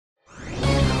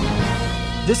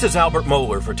This is Albert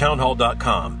Mohler for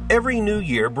townhall.com. Every new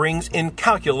year brings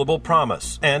incalculable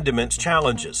promise and immense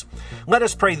challenges. Let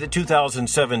us pray that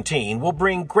 2017 will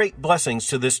bring great blessings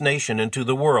to this nation and to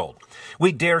the world.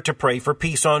 We dare to pray for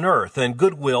peace on earth and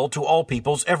goodwill to all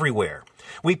peoples everywhere.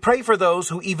 We pray for those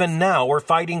who even now are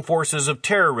fighting forces of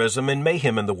terrorism and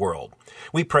mayhem in the world.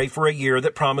 We pray for a year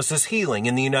that promises healing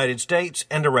in the United States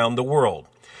and around the world.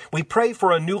 We pray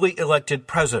for a newly elected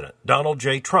president, Donald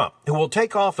J. Trump, who will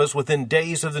take office within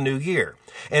days of the new year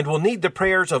and will need the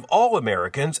prayers of all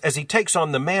Americans as he takes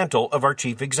on the mantle of our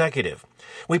chief executive.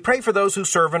 We pray for those who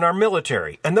serve in our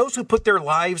military and those who put their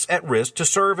lives at risk to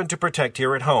serve and to protect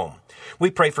here at home.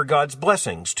 We pray for God's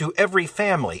blessings to every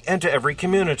family and to every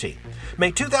community.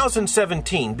 May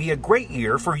 2017 be a great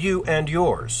year for you and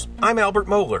yours. I'm Albert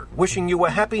Mohler, wishing you a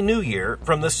happy new year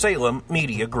from the Salem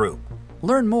Media Group.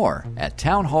 Learn more at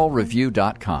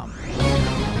townhallreview.com.